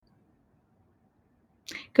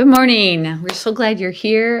Good morning. We're so glad you're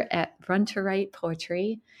here at Run to Write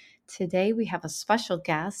Poetry. Today we have a special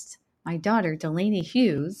guest, my daughter, Delaney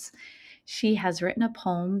Hughes. She has written a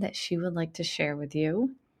poem that she would like to share with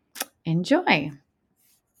you. Enjoy.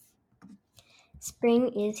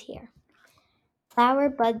 Spring is here. Flower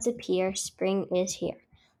buds appear, spring is here.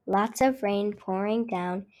 Lots of rain pouring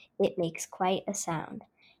down, it makes quite a sound.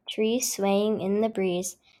 Trees swaying in the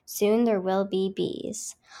breeze, soon there will be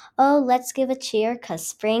bees. Oh, let's give a cheer, 'cause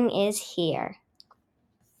spring is here.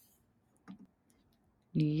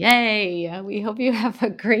 Yay. We hope you have a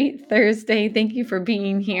great Thursday. Thank you for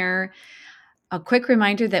being here. A quick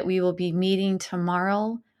reminder that we will be meeting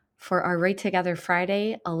tomorrow for our Write Together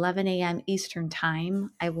Friday, 11 a.m. Eastern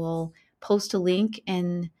Time. I will post a link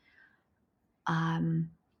in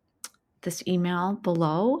this email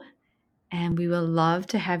below, and we would love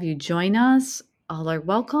to have you join us. All are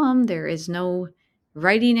welcome. There is no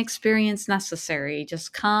writing experience necessary.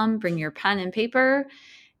 Just come, bring your pen and paper,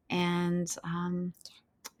 and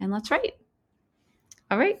let's write.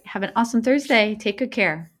 All right. Have an awesome Thursday. Take good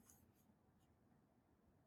care.